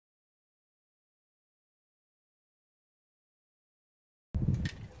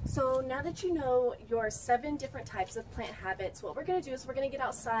So now that you know your 7 different types of plant habits, what we're going to do is we're going to get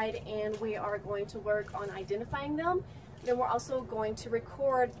outside and we are going to work on identifying them. Then we're also going to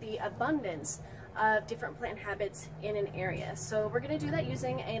record the abundance of different plant habits in an area. So we're going to do that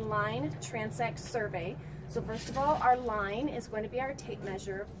using a line transect survey. So first of all, our line is going to be our tape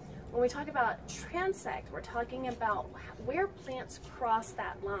measure. When we talk about transect, we're talking about where plants cross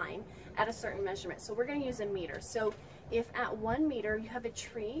that line at a certain measurement. So we're going to use a meter. So if at 1 meter you have a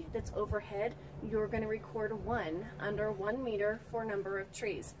tree that's overhead, you're going to record 1 under 1 meter for number of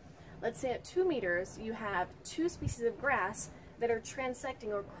trees. Let's say at 2 meters you have 2 species of grass that are transecting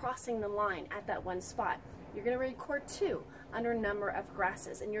or crossing the line at that one spot. You're going to record 2 under number of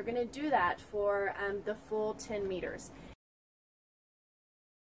grasses, and you're going to do that for the full 10 meters.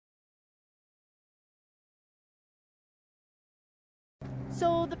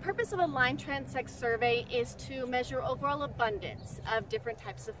 So the purpose of a line transect survey is to measure overall abundance of different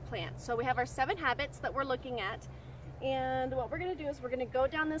types of plants. So we have our 7 habits that we're looking at, and what we're going to do is we're going to go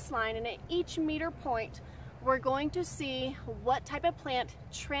down this line, and at each meter point we're going to see what type of plant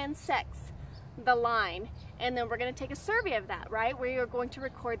transects the line, and then we're going to take a survey of that, right, where you're going to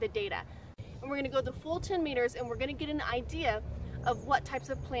record the data. And we're going to go the full 10 meters and we're going to get an idea of what types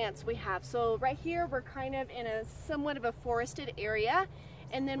of plants we have. So right here we're kind of in a somewhat of a forested area,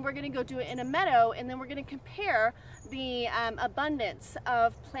 and then we're going to go do it in a meadow, and then we're going to compare the abundance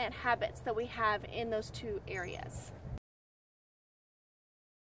of plant habits that we have in those 2 areas.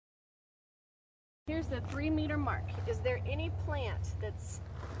 Here's the 3 meter mark. Is there any plant that's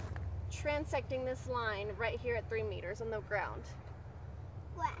transecting this line right here at 3 meters on the ground?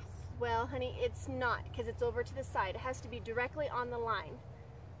 Grass. Well, honey, it's not, because it's over to the side. It has to be directly on the line.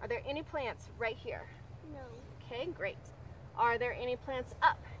 Are there any plants right here? No. Okay, great. Are there any plants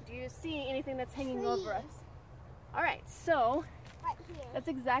up? Do you see anything that's hanging over us? All right, so right here. That's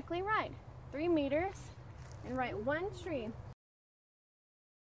exactly right. 3 meters, and write 1 tree.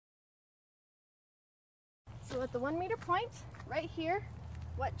 So at the 1 meter point, right here,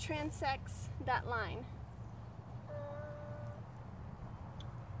 what transects that line?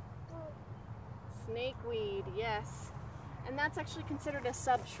 Snakeweed, yes. And that's actually considered a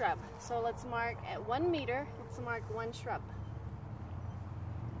sub-shrub. So let's mark at 1 meter, let's mark 1 shrub.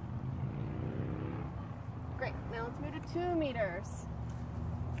 Great, now let's move to 2 meters.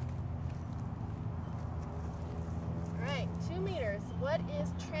 All right, 2 meters. What is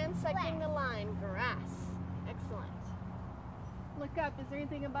transecting the line? Grass. Excellent. Look up, is there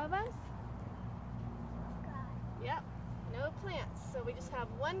anything above us? Yep, no plants. So we just have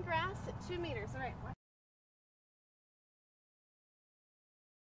 1 grass at 2 meters. All right.